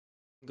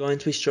I'm going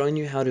to be showing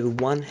you how to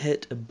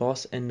one-hit a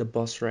boss in the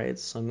boss raid.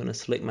 So I'm going to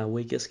select my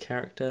weakest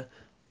character,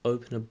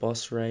 open a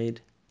boss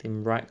raid,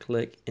 then right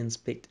click,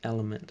 inspect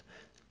element,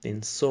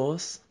 then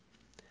source,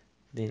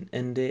 then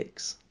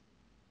index,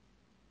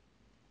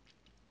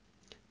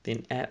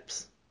 then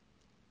apps,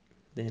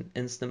 then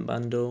instant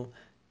bundle,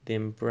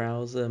 then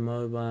browser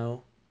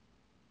mobile.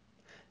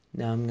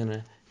 Now I'm going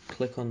to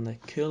click on the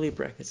curly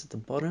brackets at the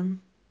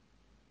bottom.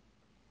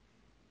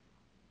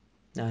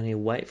 Now I need to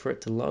wait for it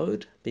to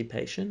load. Be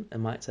patient, it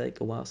might take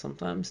a while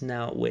sometimes.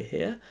 Now we're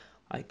here.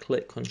 I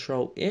click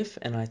Control F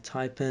and I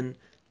type in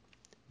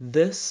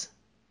this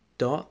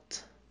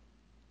dot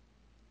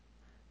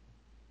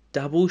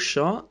double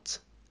shot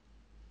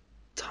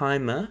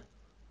timer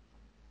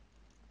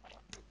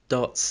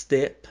dot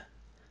step,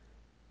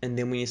 and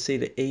then when you see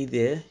the E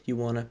there, you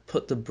want to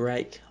put the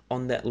break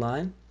on that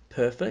line.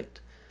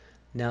 Perfect.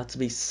 Now to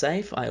be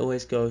safe, I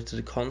always go to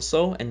the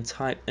console and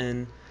type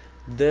in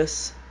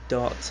this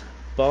dot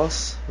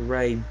boss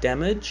raid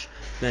damage.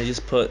 Now I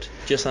just put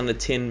just under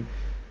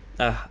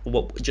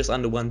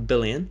 1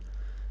 billion.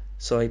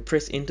 So I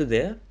press enter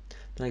there.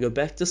 Then I go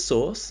back to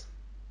source.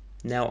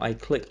 Now I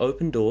click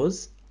open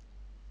doors,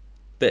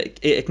 but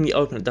it can be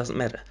open, it doesn't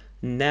matter.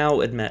 Now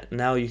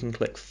you can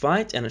click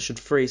fight and it should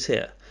freeze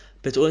here.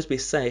 But to always be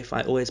safe,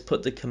 I always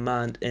put the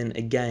command in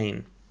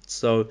again.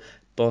 So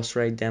boss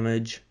raid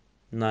damage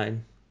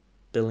 9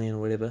 billion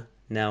or whatever.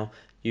 Now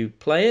you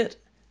play it.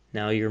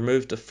 Now you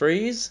remove the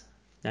freeze.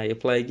 Now you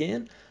play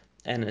again.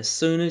 And as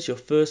soon as your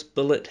first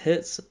bullet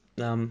hits,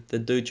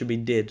 the dude should be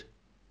dead.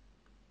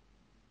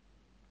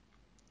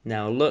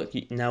 Now look,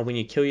 now when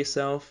you kill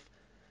yourself,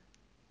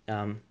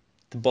 the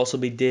boss will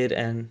be dead,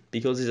 and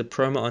because there's a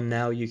promo on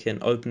now, you can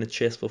open the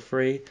chest for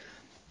free.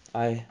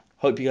 I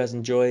hope you guys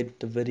enjoyed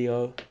the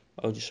video.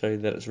 I'll just show you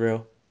that it's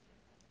real.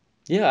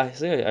 Yeah, I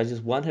see, I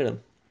just one-hit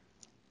him.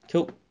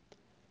 Cool.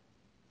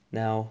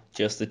 Now,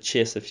 just the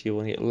chest if you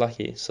want to get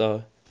lucky.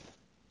 So,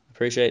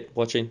 appreciate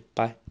watching.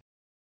 Bye.